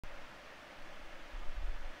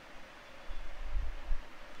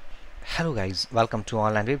Hello guys, welcome to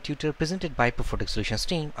Online Web Tutor presented by Profotech Solutions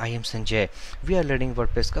team. I am Sanjay. We are learning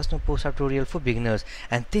WordPress Custom Post Type tutorial for beginners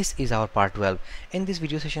and this is our part 12. In this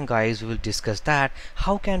video session guys, we will discuss that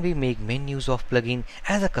how can we make menus of plugin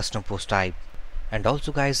as a custom post type. And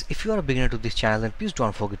also guys, if you are a beginner to this channel then please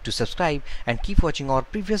don't forget to subscribe and keep watching our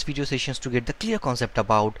previous video sessions to get the clear concept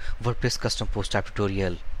about WordPress Custom Post Type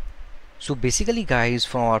tutorial. So basically guys,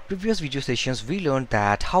 from our previous video sessions we learned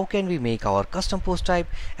that how can we make our custom post type,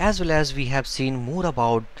 as well as we have seen more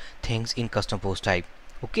about things in custom post type.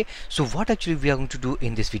 Okay, so what actually we are going to do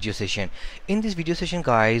in this video session? In this video session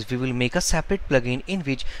guys, we will make a separate plugin in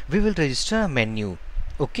which we will register a menu,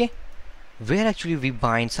 okay, where actually we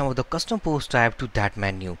bind some of the custom post type to that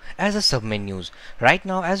menu as a submenus. Right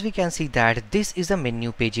now as we can see that this is the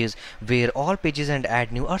menu pages where all pages and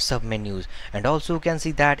add new are submenus, and also you can see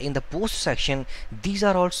that in the post section these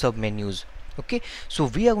are all submenus. Okay, so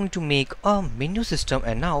we are going to make a menu system,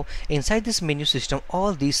 and now inside this menu system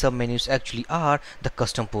all these submenus actually are the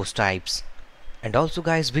custom post types. And also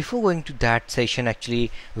guys, before going to that session, actually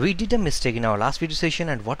we did a mistake in our last video session.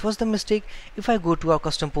 And what was the mistake? If I go to our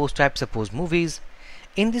custom post type, suppose movies,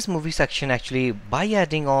 in this movie section, actually by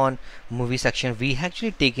adding on movie section we actually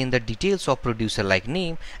taken the details of producer like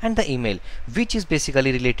name and the email, which is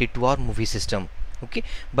basically related to our movie system. Okay,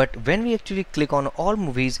 but when we actually click on all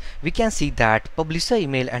movies, we can see that publisher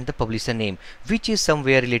email and the publisher name, which is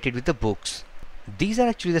somewhere related with the books. These are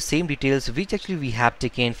actually the same details which actually we have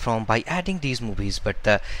taken from by adding these movies, but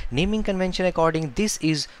the naming convention according this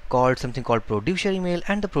is called something called producer email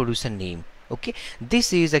and the producer name. Okay,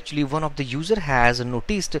 this is actually one of the user has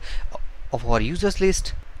noticed of our users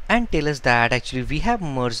list and tell us that actually we have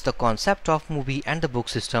merged the concept of movie and the book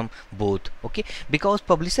system both. Okay, because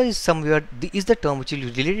publisher is somewhere is the term which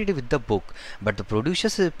is related with the book, but the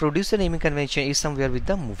producer naming convention is somewhere with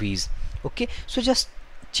the movies. Okay, so just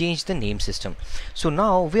change the name system. So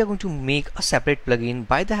now we are going to make a separate plugin.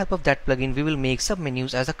 By the help of that plugin we will make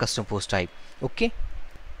submenus as a custom post type. Okay,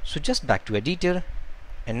 so just back to editor,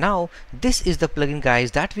 and now this is the plugin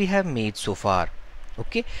guys that we have made so far.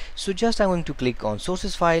 Okay, so just I'm going to click on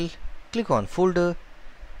sources file, click on folder,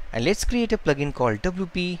 and let's create a plugin called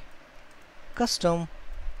WP Custom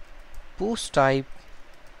Post Type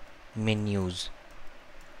Menus.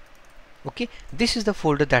 Okay, this is the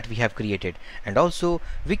folder that we have created, and also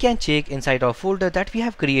we can check inside our folder that we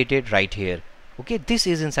have created right here. Okay, this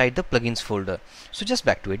is inside the plugins folder. So just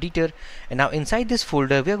back to editor, and now inside this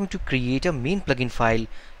folder we are going to create a main plugin file.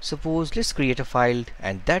 Suppose let's create a file,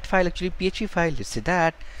 and that file actually PHP file, let's say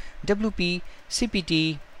that WP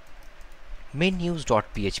CPT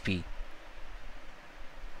menus.php.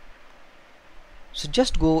 so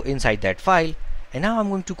just go inside that file, and now I'm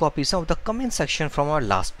going to copy some of the comment section from our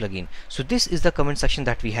last plugin. So this is the comment section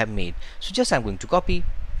that we have made. So just I'm going to copy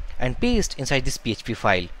and paste inside this PHP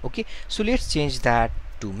file. Okay, so let's change that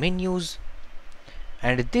to menus,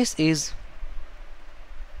 and this is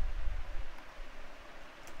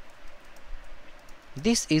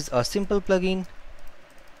a simple plugin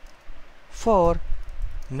for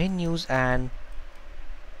menus and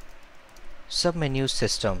submenus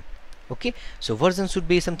system. Okay, so version should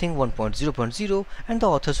be something 1.0.0 and the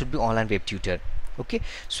author should be Online Web Tutor. Okay,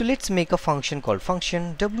 so let's make a function called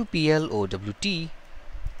function WPLOWT.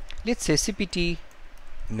 Let's say CPT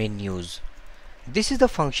menus. This is the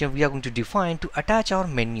function we are going to define to attach our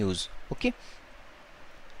menus. Okay,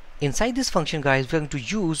 inside this function guys we are going to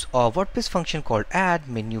use a WordPress function called add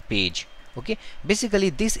menu page. Okay, basically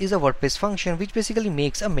this is a WordPress function which basically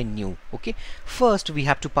makes a menu. Okay, first we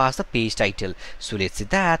have to pass the page title. So let's say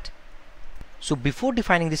that. So before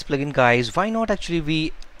defining this plugin guys, why not actually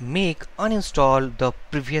we make uninstall the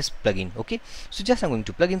previous plugin. Okay, so just I'm going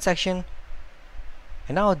to plugin section,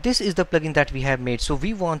 and now this is the plugin that we have made. So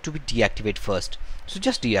we want to be deactivate first, so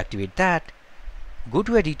just deactivate that. Go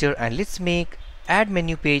to editor and let's make add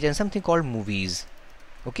menu page and something called movies.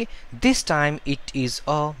 Okay, this time it is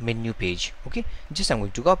a menu page. Okay, just I'm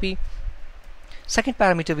going to copy. Second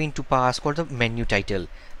parameter we need to pass called the menu title.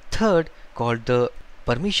 Third called the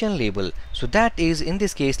permission label, so that is in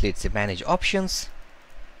this case let's say manage options.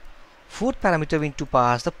 Fourth parameter we need to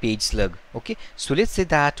pass the page slug. Okay, so let's say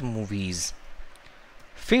that movies.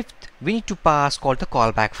 Fifth we need to pass called the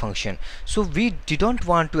callback function. So we didn't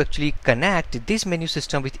want to actually connect this menu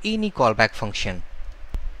system with any callback function.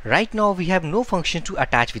 Right now we have no function to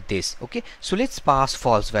attach with this. Okay, so let's pass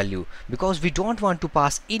false value because we don't want to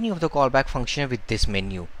pass any of the callback function with this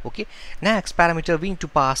menu. Okay, next parameter we need to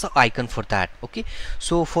pass an icon for that. Okay,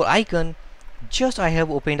 so for icon just I have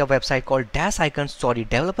opened a website called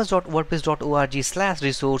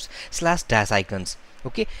developers.wordpress.org/resource/icons.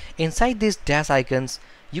 Okay, inside this dash icons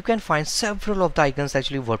you can find several of the icons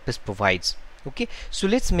actually WordPress provides. Okay, so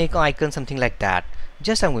let's make an icon something like that.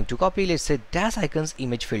 Just I'm going to copy, let's say dash icons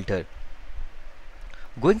image filter,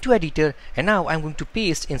 going to editor, and now I'm going to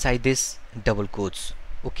paste inside this double quotes.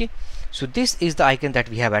 Okay, so this is the icon that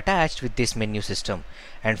we have attached with this menu system.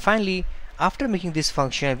 And finally, after making this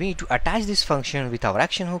function, we need to attach this function with our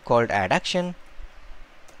action hook called add action,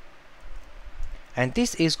 and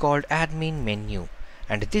this is called admin menu,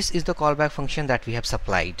 and this is the callback function that we have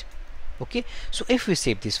supplied. Okay, so if we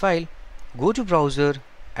save this file, go to browser,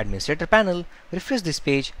 administrator panel, refresh this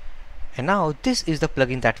page, and now this is the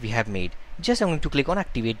plugin that we have made. Just I'm going to click on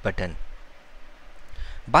activate button.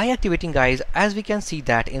 By activating, guys, as we can see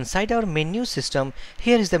that inside our menu system,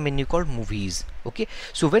 here is the menu called movies. Okay,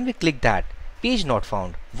 so when we click that, page not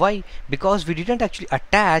found. Why? Because we didn't actually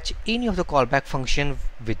attach any of the callback function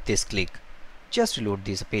with this click. Just reload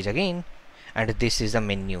this page again, and this is the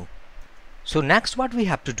menu. So next what we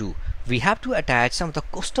have to do, we have to attach some of the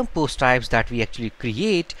custom post types that we actually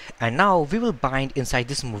create, and now we will bind inside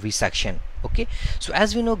this movie section. Okay, so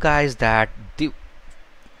as we know, guys, that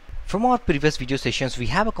from our previous video sessions, we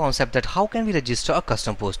have a concept that how can we register a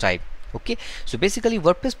custom post type. Okay, so basically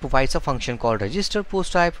WordPress provides a function called register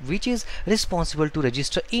post type, which is responsible to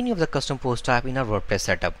register any of the custom post type in our WordPress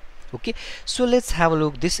setup. Okay, so let's have a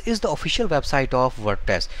look. This is the official website of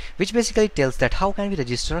WordPress, which basically tells that how can we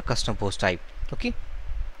register a custom post type. Okay,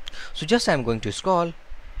 so just I'm going to scroll,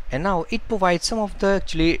 and now it provides some of the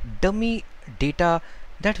actually dummy data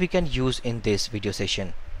that we can use in this video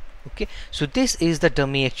session. Okay, so this is the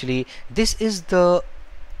dummy, actually this is the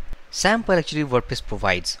sample actually WordPress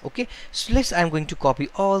provides. Okay, so I'm going to copy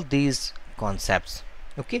all these concepts.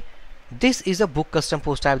 Okay, this is a book custom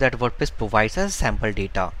post type that WordPress provides as sample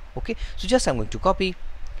data. Okay, so just I'm going to copy,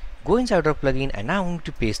 go inside our plugin, and now I'm going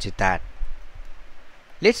to paste it that.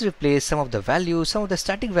 Let's replace some of the values, some of the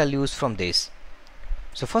static values from this.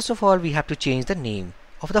 So first of all, we have to change the name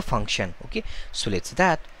of the function. Okay, so let's say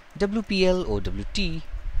that WPL or WT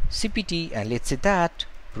CPT, and let's say that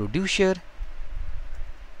producer,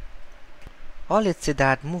 or let's say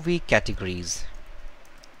that movie categories.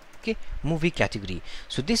 Okay, movie category.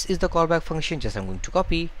 So this is the callback function. Just I'm going to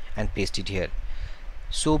copy and paste it here.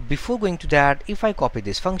 So before going to that, if I copy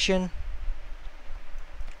this function,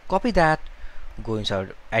 copy that, go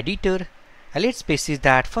inside editor, and let's paste it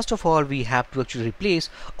that first of all we have to actually replace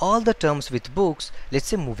all the terms with books, let's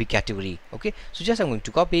say movie category. Okay, so just I'm going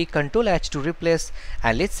to copy, Control H to replace,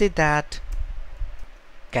 and let's say that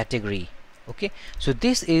category. Okay, so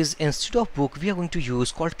this is, instead of book we are going to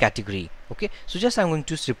use called category. Okay, so just I'm going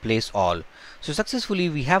to replace all. So successfully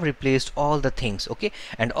we have replaced all the things. Okay,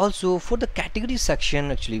 and also for the category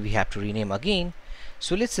section, actually we have to rename again.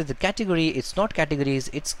 So let's say the category, it's not categories,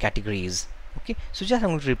 it's categories. Okay, so just I'm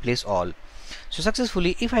going to replace all. So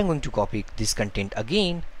successfully, if I'm going to copy this content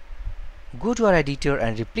again, go to our editor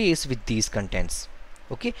and replace with these contents.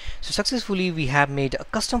 Okay, so successfully we have made a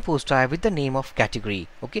custom post type with the name of category.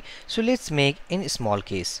 Okay, so let's make in a small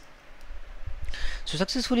case. So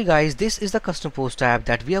successfully, guys, this is the custom post type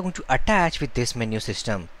that we are going to attach with this menu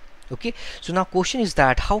system. Okay, so now question is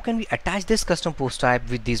that how can we attach this custom post type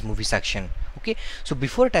with this movie section? Okay, so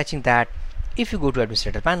before attaching that, if you go to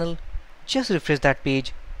administrator panel, just refresh that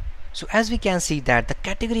page. So as we can see that the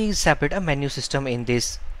category is separate a menu system in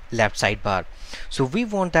this left sidebar. So we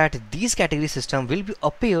want that these category system will be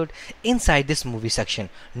appeared inside this movie section,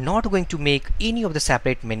 not going to make any of the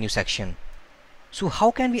separate menu section. So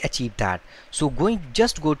how can we achieve that? So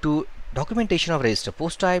just go to documentation of register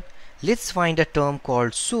post type. Let's find a term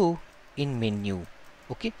called show in menu.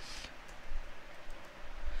 Okay,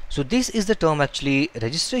 so this is the term actually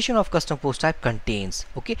registration of custom post type contains.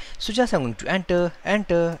 Okay, so just I'm going to enter,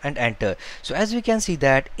 enter, and enter. So as we can see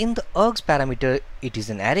that in the args parameter it is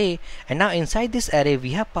an array, and now inside this array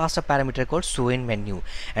we have passed a parameter called show in menu,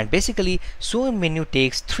 and basically show in menu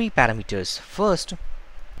takes 3 parameters. First,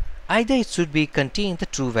 either it should be contain the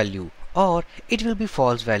true value or it will be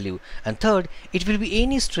false value, and third, it will be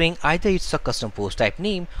any string, either it's a custom post type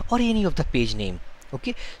name or any of the page name.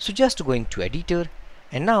 Okay, so just going to editor,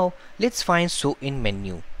 and now let's find show in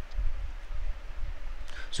menu.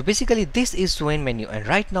 So basically this is show in menu, and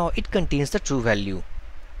right now it contains the true value.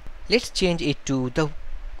 Let's change it to the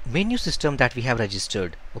menu system that we have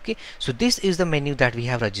registered. Okay, so this is the menu that we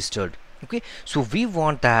have registered. Okay, so we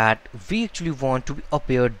actually want to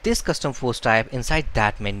appear this custom post type inside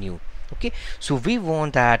that menu. Okay, so we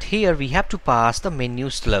want that here we have to pass the menu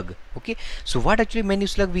slug. Okay, so what actually menu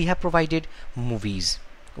slug we have provided? Movies.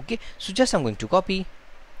 Okay, so just I'm going to copy,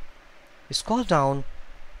 scroll down,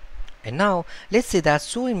 and now let's say that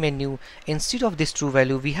show in menu, instead of this true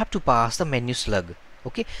value we have to pass the menu slug.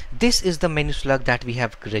 Okay, this is the menu slug that we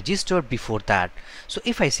have registered before that. So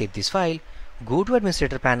if I save this file, go to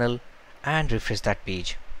administrator panel and refresh that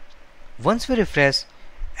page. Once we refresh,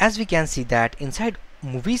 as we can see that inside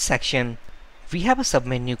movies section we have a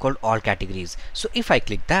submenu called all categories. So if I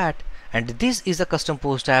click that, and this is a custom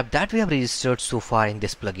post type that we have registered so far in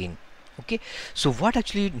this plugin. Okay, so what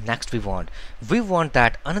actually next we want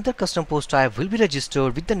that another custom post type will be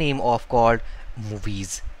registered with the name of called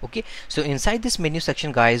movies. Okay, so inside this menu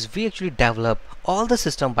section guys, we actually develop all the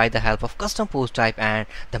system by the help of custom post type and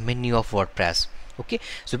the menu of WordPress. Okay,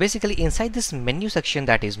 so basically inside this menu section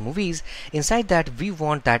that is movies, inside that we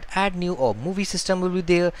want that add new or movie system will be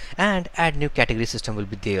there and add new category system will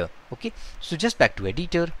be there. Okay, so just back to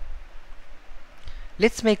editor,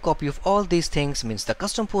 let's make copy of all these things, means the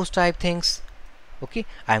custom post type things. Okay,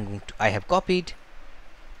 I have copied.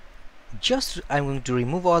 I'm going to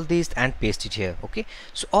remove all these and paste it here. Okay,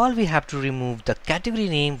 so all we have to remove the category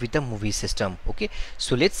name with the movie system. Okay,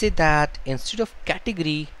 so let's say that instead of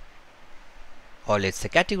category, or let's say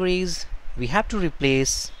categories, we have to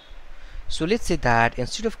replace, so let's say that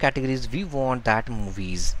instead of categories we want that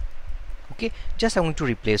movies. Okay, just I'm going to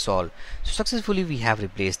replace all. So successfully we have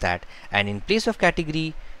replaced that, and in place of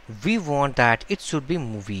category we want that it should be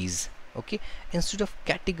movies. Okay, instead of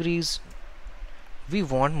categories we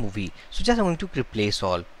want movie, so just I'm going to replace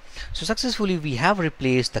all. So successfully we have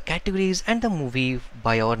replaced the categories and the movie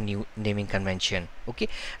by our new naming convention. Okay,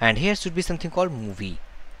 and here should be something called movie.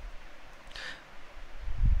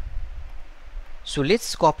 So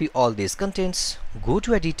let's copy all these contents, go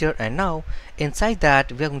to editor, and now inside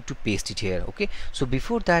that we are going to paste it here. Okay, so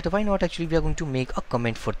before that, why not actually we are going to make a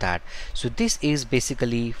comment for that. So this is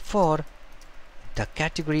basically for the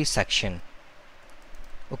category section.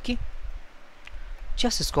 Okay,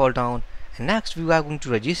 just scroll down, and next we are going to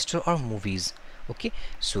register our movies. Okay,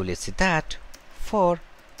 so let's say that for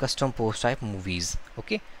custom post type movies.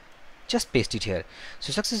 Okay, just paste it here.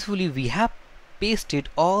 So successfully we have pasted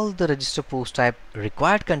all the register post type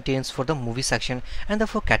required contents for the movie section and the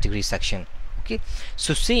for category section. Okay,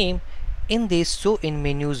 so same in this, so in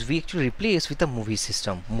menus we actually replace with the movie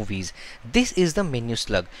system, movies. This is the menu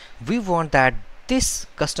slug. We want that this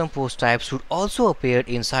custom post type should also appear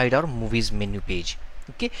inside our movies menu page.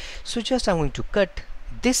 Okay, so just I'm going to cut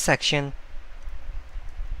this section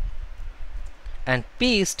and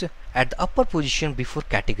paste at the upper position before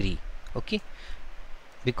category. Okay,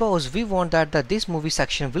 because we want that this movie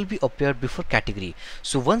section will be appeared before category.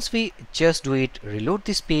 So once we just do it, reload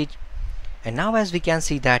this page, and now as we can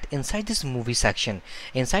see that inside this movie section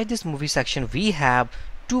we have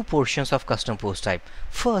two portions of custom post type.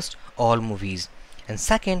 First, all movies, and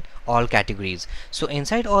second, all categories. So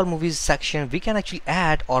inside all movies section we can actually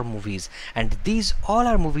add all movies, and these all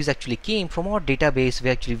our movies actually came from our database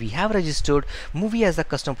where actually we have registered movie as a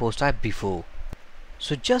custom post type before.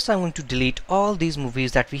 So just I'm going to delete all these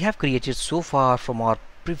movies that we have created so far from our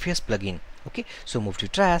previous plugin. Okay, so move to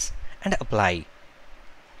trash and apply.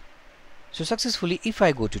 So successfully if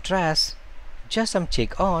I go to trash, just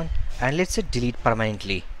check on, and let's say delete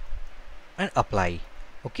permanently and apply.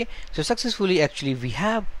 Okay, so successfully actually we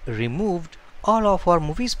have removed all of our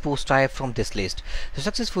movies post type from this list. So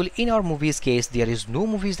successfully in our movies case there is no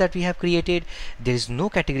movies that we have created, there is no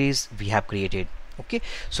categories we have created. Okay,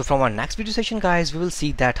 so from our next video session guys, we will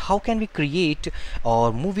see that how can we create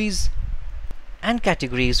our movies and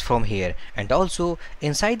categories from here, and also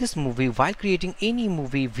inside this movie, while creating any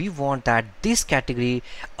movie we want that this category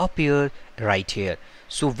appear right here.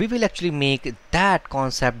 So we will actually make that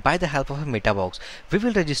concept by the help of a meta box. We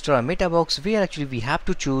will register a meta box where actually we have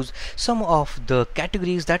to choose some of the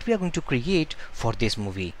categories that we are going to create for this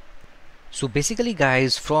movie. So basically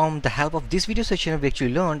guys, from the help of this video session we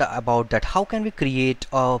actually learned about that how can we create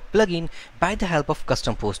a plugin by the help of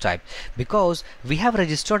custom post type, because we have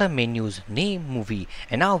registered a menus name movie,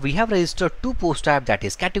 and now we have registered two post type, that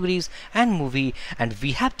is categories and movie, and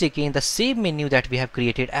we have taken the same menu that we have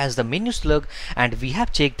created as the menu slug, and we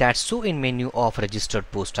have checked that show in menu of registered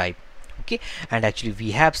post type. Okay, and actually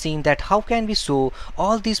we have seen that how can we show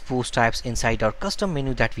all these post types inside our custom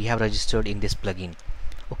menu that we have registered in this plugin.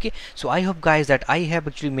 Okay, so I hope guys that I have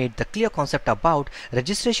actually made the clear concept about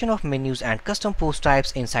registration of menus and custom post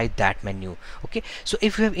types inside that menu. Okay, so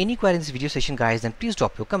if you have any query in this video session guys, then please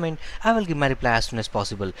drop your comment. I will give my reply as soon as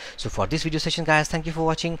possible. So for this video session guys, thank you for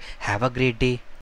watching. Have a great day.